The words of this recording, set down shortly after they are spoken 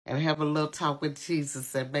and have a little talk with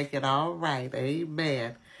Jesus and make it all right.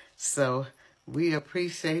 Amen. So we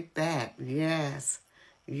appreciate that. Yes.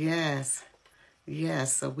 Yes.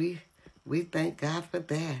 Yes. So we thank God for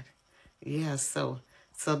that. Yeah, so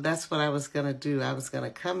that's what I was gonna do. I was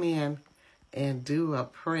gonna come in and do a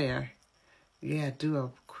prayer. Yeah, do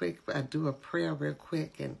a prayer real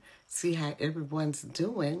quick and see how everyone's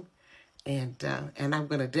doing. And I'm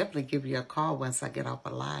gonna definitely give you a call once I get off a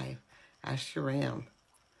live. I sure am,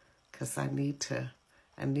 'cause I need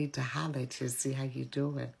to holler at you, see how you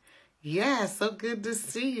doing. Yeah, so good to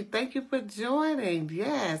see you. Thank you for joining.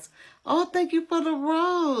 Yes. Oh, thank you for the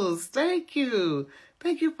rose. Thank you.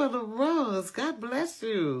 Thank you for the rose. God bless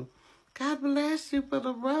you. God bless you for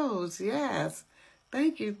the rose. Yes.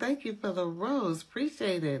 Thank you. Thank you for the rose.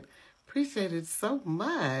 Appreciate it. Appreciate it so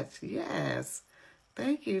much. Yes.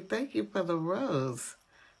 Thank you. Thank you for the rose.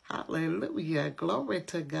 Hallelujah. Glory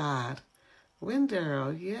to God.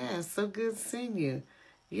 Wendell, yes, so good seeing you.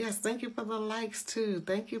 Yes, thank you for the likes too.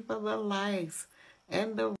 Thank you for the likes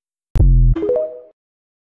and the